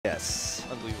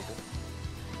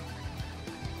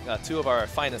two of our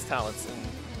finest talents in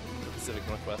the Pacific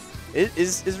Northwest.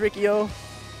 Is Riki-Oh?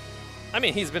 I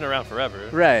mean, he's been around forever.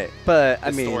 Right, but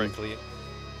I mean, historically,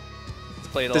 he's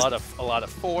played a lot of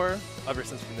 4 ever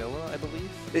since vanilla, I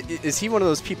believe. Is he one of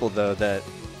those people though that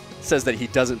says that he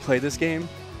doesn't play this game?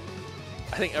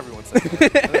 I think everyone says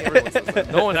that. I think everyone says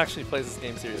that. No one actually plays this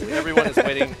game seriously. Everyone is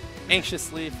waiting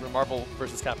anxiously for Marvel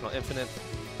vs. Capcom Infinite.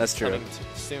 That's true. Coming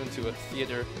soon to a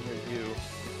theater near you.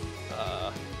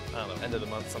 I don't know, end of the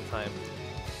month sometime,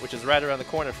 which is right around the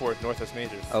corner for Northwest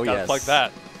Majors. Oh, Gotta yes. plug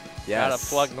that. Yes. Gotta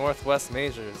plug Northwest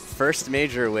Majors. First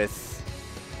major with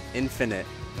Infinite.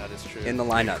 That is true. In the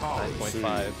lineup.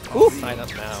 9.5. Sign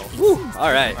up now. Woo.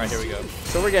 All right. All right, here we go.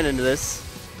 So we're getting into this.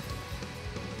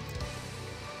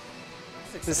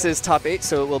 This is top 8,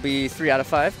 so it will be 3 out of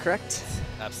 5, correct?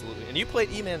 Absolutely. And you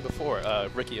played E-Man before,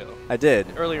 Riki-Oh. I did.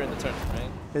 Earlier in the tournament,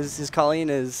 right? His Kolin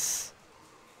is...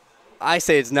 I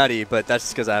say it's nutty, but that's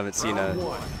just because I haven't seen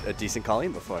a decent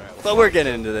Kolin before. Right, but we're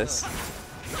getting into this.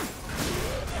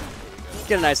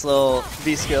 Get a nice little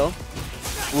V-skill.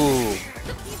 Ooh.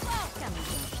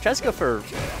 Tries to go for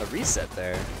a reset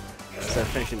there instead of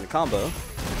finishing the combo.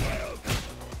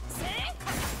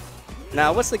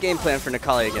 Now, what's the game plan for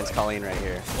Necalli against Kolin right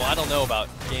here? Well, I don't know about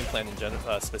game plan in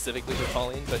general, specifically for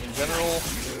Kolin, but in general,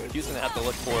 he's going to have to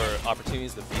look for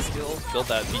opportunities to V-skill, build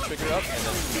that V-trigger up, and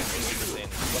then Super Saiyan.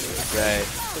 Right.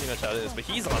 Pretty much how it is. But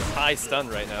he's on high stun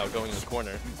right now going in the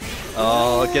corner.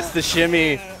 Oh, gets the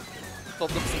shimmy. Full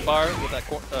flips and bar with that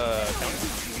counter.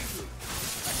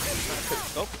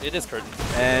 Oh, it is curtain.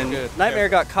 And good. Nightmare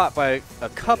got caught by a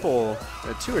couple,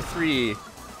 2 or 3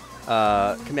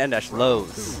 command dash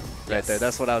lows right there.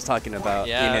 That's what I was talking about.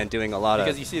 Yeah, E-Man doing a lot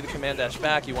because you see the command dash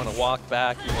back, you want to walk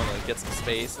back, you want to get some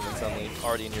space, and then suddenly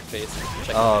already in your face.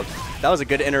 Oh, that was a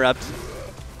good interrupt.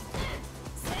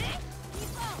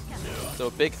 So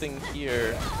a big thing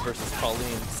here versus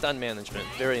Kolin, stun management,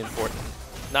 very important.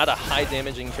 Not a high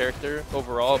damaging character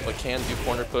overall, but can do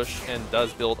corner push and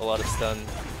does build a lot of stun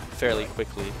fairly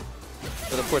quickly.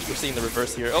 But of course we're seeing the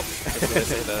reverse here. Oh, that's what I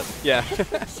say that. Yeah.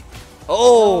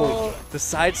 Oh, the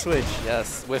side switch.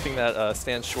 Yes, whiffing that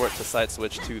stand short to side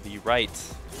switch to the right.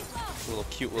 A little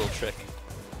cute little trick.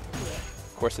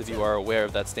 Of course, if you are aware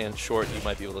of that stand short, you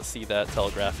might be able to see that,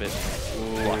 telegraph it,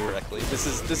 block correctly. This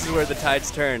is where the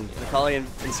tides turn. Necalli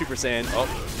and Super Saiyan. Oh,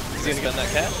 he's gonna get that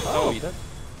catch. Oh, he did.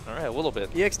 All right, a little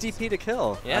bit. EXDP to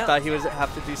kill. Yeah. I thought he would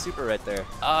have to do super right there.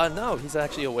 No, he's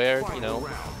actually aware. You know.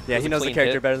 Yeah, he knows the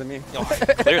character better than me. Oh,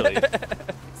 clearly.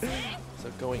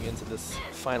 So going into this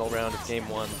final round of game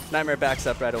 1. Nightmare backs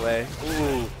up right away.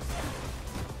 Ooh.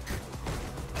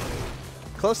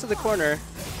 Close to the corner.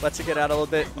 Lets it get out a little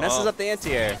bit. Messes up the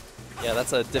anti-air. Yeah,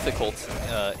 that's a difficult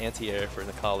anti-air for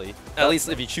Necalli. At least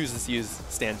if he chooses to use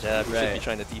stand jab, he should be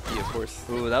trying to DP, of course.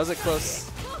 Ooh, that was a close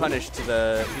punish to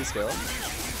the V-skill.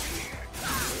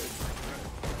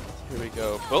 Here we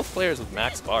go. Both players with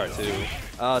max bar, too.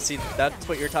 Oh, see, that's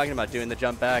what you're talking about, doing the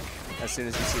jump back as soon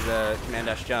as you see the command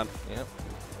dash jump. Yep.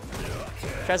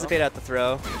 Tries to bait out the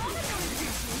throw.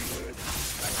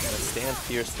 Stand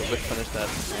fierce to whip punish that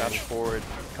crouch forward.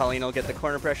 Kolin will get the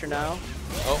corner pressure now.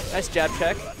 Oh, nice jab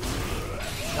check.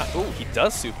 Oh, he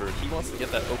does super. He wants to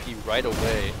get that Oki right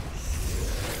away.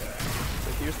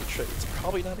 So here's the trick. It's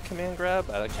probably not a command grab,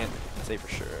 but I can't say for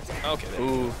sure. Okay, there.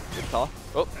 Ooh, good call.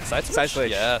 Oh, side switch? Side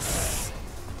switch. Yes.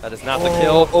 That is not the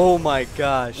kill. Oh my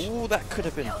gosh. Ooh, that could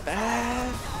have been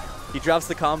bad. He drops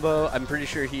the combo. I'm pretty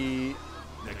sure he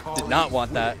did not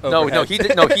want that. No, he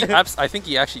did. No, I think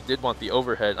he actually did want the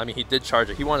overhead. I mean, he did charge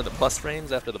it. He wanted the plus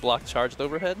frames after the block charged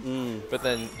overhead. But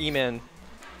then E-Man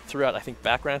threw out, I think,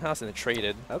 back roundhouse and it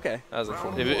traded. Okay. That was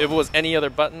if it was any other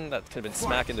button, that could have been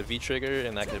smack into V-trigger,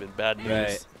 and that could have been bad news.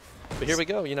 Right. But here we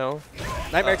go, you know.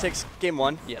 Nightmare takes game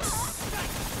 1.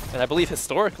 Yes. And I believe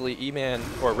historically, E-Man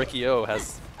or Riki-Oh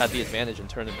has had the advantage in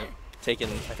tournament. Taken,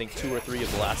 I think, 2 or 3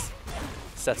 of the last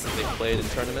sets that they've played in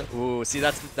tournament. Ooh, see,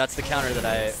 that's the counter that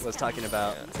I was talking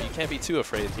about. Yeah, so you can't be too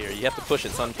afraid here. You have to push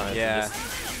it sometimes. Yeah. And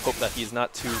just hope that he's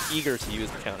not too eager to use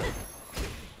the counter.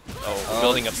 Oh,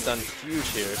 building up stun is huge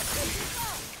here.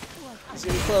 It's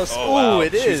getting close. Oh, wow. Ooh,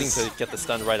 it is. Choosing to get the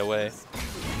stun right away.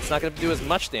 It's not going to do as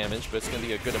much damage, but it's going to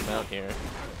be a good amount here.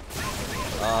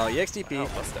 EXDP. Oh,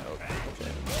 bust out.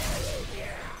 Okay.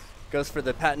 Goes for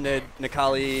the patented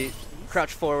Necalli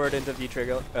crouch forward into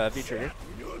V-trigger.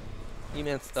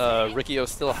 E-Man, Riki-Oh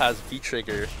still has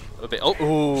V-trigger a bit. Oh,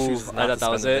 ooh, I thought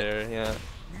that was it. There. Yeah.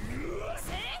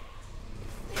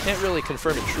 Can't really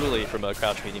confirm it truly from a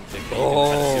crouch medium kick, but you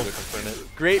can kind of confirm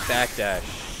it. Great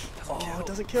backdash. Oh, it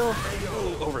doesn't kill.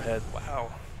 Ooh, overhead. Wow.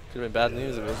 Could have been bad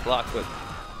news if it was blocked, but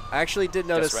I actually did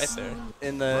notice right there.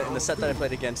 in the set that I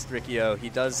played against Riki-Oh, he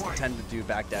does tend to do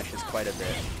backdashes quite a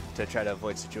bit to try to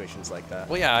avoid situations like that.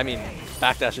 Well, yeah, I mean,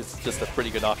 backdash is just a pretty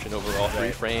good option overall. Right.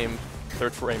 Free frame,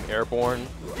 third frame airborne,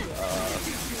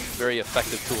 very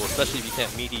effective tool, especially if you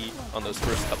can't meaty on those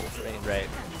first couple frames. Right.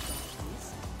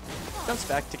 Jumps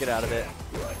back to get out of it.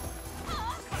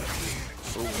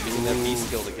 Ooh, using that B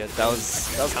skill to get that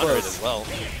was countered close as well.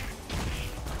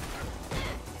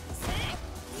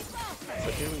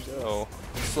 So here we go.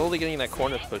 Slowly getting that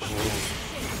corner push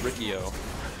with Riki-Oh.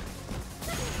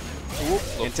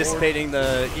 Anticipating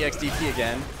the EXDP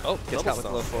again. Oh, gets caught with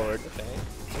low forward. Okay.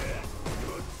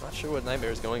 Not sure what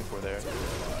Nightmare is going for there.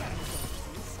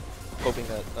 Hoping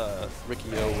that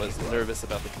Riki-Oh was nervous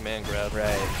about the command grab.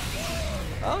 Right.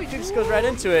 Oh, he just goes right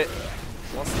into it.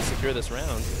 Wants to secure this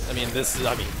round. I mean, doesn't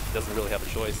really have a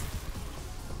choice.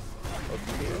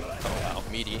 Oh wow,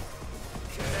 meaty.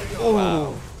 Oh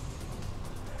wow.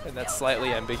 And that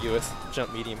slightly ambiguous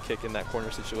jump medium kick in that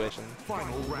corner situation.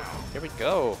 Here we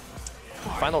go.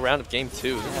 Final round of game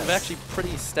 2. This is actually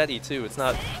pretty steady too. It's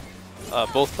not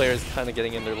both players kind of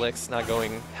getting in their licks, not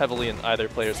going heavily in either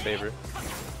player's favor.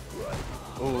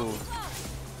 Ooh.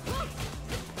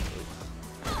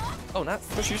 Oh, not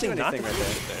choosing not to right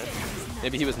there.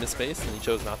 Maybe he was misspaced and he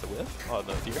chose not to whiff. Oh,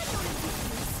 the fear.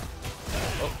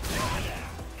 Oh.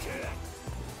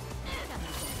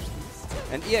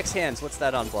 And EX hands, what's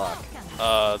that on block?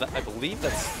 I believe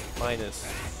that's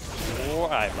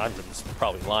 -4. I'm just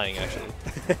probably lying, actually.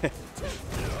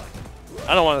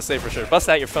 I don't want to say for sure. Bust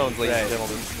out your phones, ladies and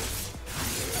gentlemen.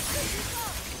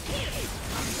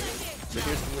 So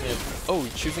here's oh,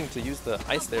 choosing to use the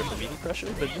ice there for meaty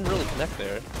pressure, but it didn't really connect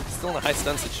there. Still in a high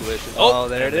stun situation. Oh,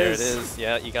 there it is. is. There it is.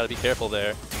 Yeah, you got to be careful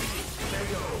there.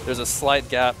 There's a slight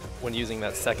gap when using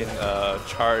that second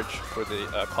charge for the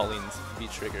Kolin's V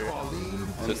trigger.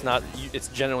 So it's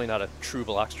generally not a true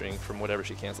block string from whatever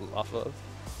she cancels off of.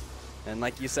 And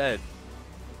like you said,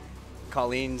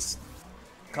 Kolin's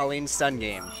stun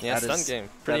game. Yeah, that stun game.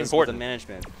 Pretty important.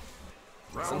 Management.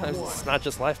 Sometimes it's not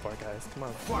just life bar, guys. Come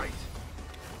on.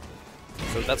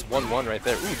 So that's 1-1 right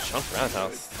there. Ooh, jump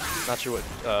roundhouse. Not sure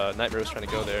what Nightmare was trying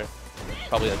to go there.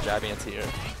 Probably a jab anti-air.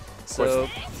 So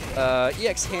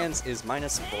EX hands is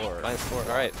 -4. -4.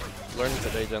 All right. Learning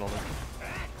today, gentlemen.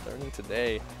 Learning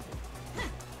today.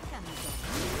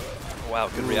 Wow,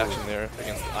 good reaction there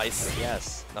against the ice.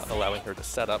 Yes. Not allowing her to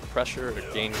set up pressure or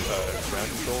gain ground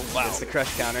control. Wow. It's the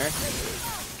crush counter.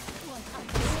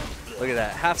 Look at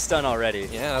that, half stun already.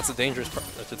 Yeah, that's a dangerous spot.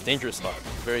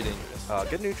 Very dangerous.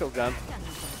 Good neutral jump.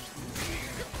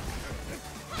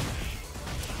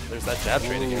 There's that jab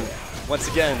trade again. Once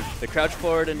again, the crouch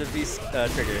forward into V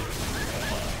trigger.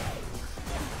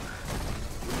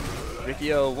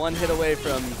 Riki-Oh one hit away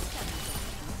from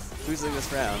losing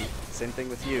this round. Same thing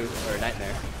with you, or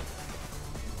Nightmare.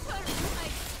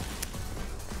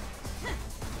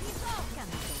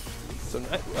 So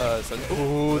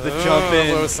ooh, the jump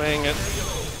in. I was saying it.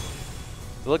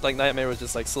 It looked like Nightmare was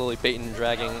just like slowly baiting and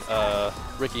dragging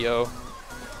Riki-Oh.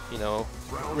 You know,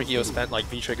 Riki-Oh spent like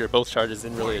V-trigger both charges,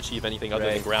 didn't really achieve anything other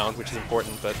than ground, which is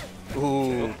important, but...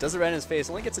 Ooh, does it right in his face,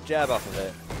 only gets a jab off of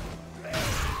it.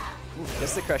 Ooh,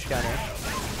 gets the crush counter.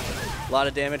 A lot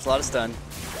of damage, a lot of stun.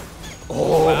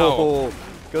 Oh, wow.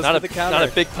 Goes for the counter. Not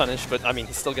a big punish, but I mean,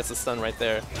 he still gets the stun right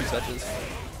there. 2 touches.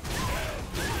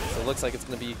 So it looks like it's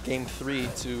going to be game 3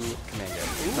 to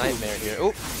Nightmare here.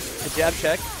 Oh, the jab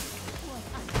check.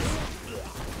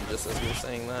 Just as we were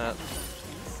saying that.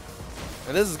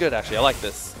 And this is good, actually. I like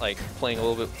this. Like, playing a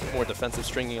little bit more defensive,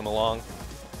 stringing him along,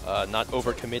 not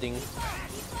over-committing.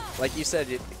 Like you said,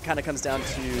 it kind of comes down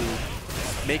to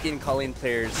making Kolin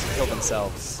players kill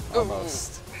themselves,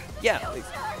 almost. Yeah.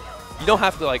 You don't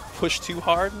have to, like, push too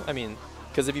hard. I mean,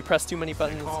 because if you press too many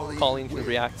buttons, Kolin can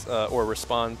react or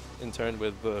respond in turn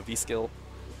with the V-skill,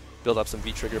 build up some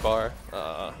V-trigger bar,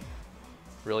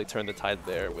 really turn the tide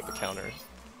there with the counter.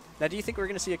 Now, do you think we're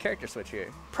going to see a character switch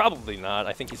here? Probably not.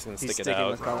 I think he's going to stick it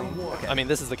out. With Kolin? Okay. I mean,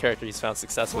 this is the character he's found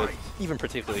success with, even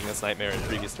particularly against Nightmare in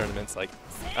previous tournaments. Like,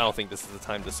 I don't think this is the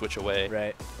time to switch away.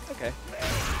 Right. Okay.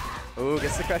 Ooh,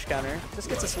 gets the crush counter. Just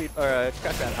gets a sweep or a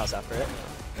crush roundhouse after it.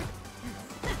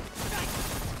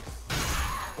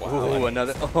 Wow. Ooh,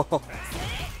 another. Oh.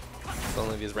 Some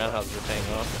of these roundhouses are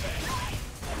paying off.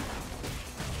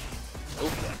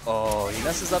 Oh, he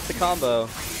messes up the combo.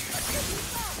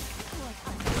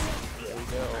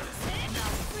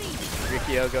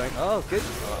 Riki-Oh going, oh, good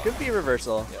B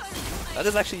reversal. Yes. That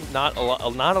is actually not a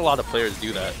lot of players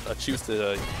do that. Choose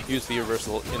to use V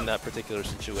reversal in that particular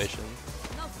situation.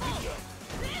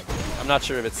 I'm not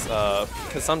sure if it's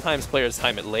because sometimes players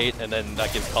time it late, and then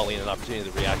that gives Kolin an opportunity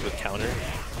to react with counter.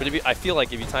 But I feel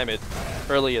like if you time it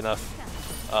early enough,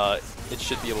 it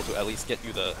should be able to at least get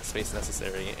you the space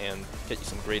necessary and get you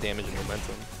some great damage and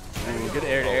momentum. Ooh, good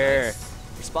air to air. Nice.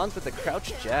 Responds with the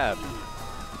crouch jab.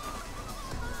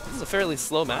 This is a fairly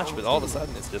slow match, but all of a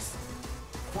sudden it's just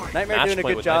Nightmare doing a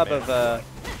good job of,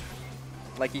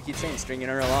 like you keep saying, stringing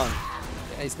her along.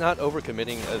 Yeah, he's not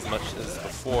overcommitting as much as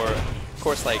before. Of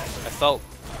course, like I felt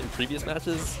in previous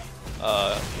matches,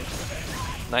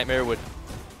 Nightmare would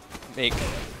make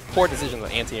poor decisions on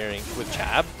anti-airing with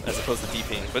jab as opposed to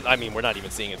DPing. But I mean, we're not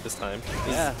even seeing it this time.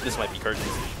 This might be curtains.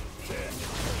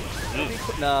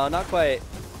 No, not quite.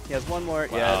 He has one more.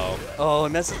 Wow. Yeah. Oh,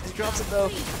 he messes. He drops it though.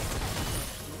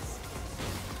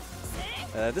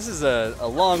 This is a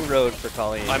long road for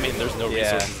Kolin. I mean, there's no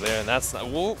resources there, and that's not.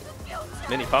 Whoa.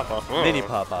 Mini pop off. Whoa. Mini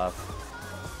pop off.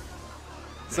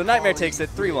 So Nightmare takes it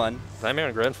 3-1. Nightmare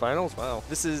in grand finals. Wow.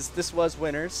 This was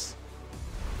winners.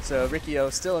 So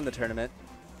Riki-Oh still in the tournament.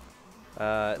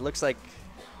 It looks like.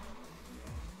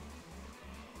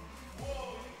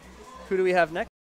 Who do we have next?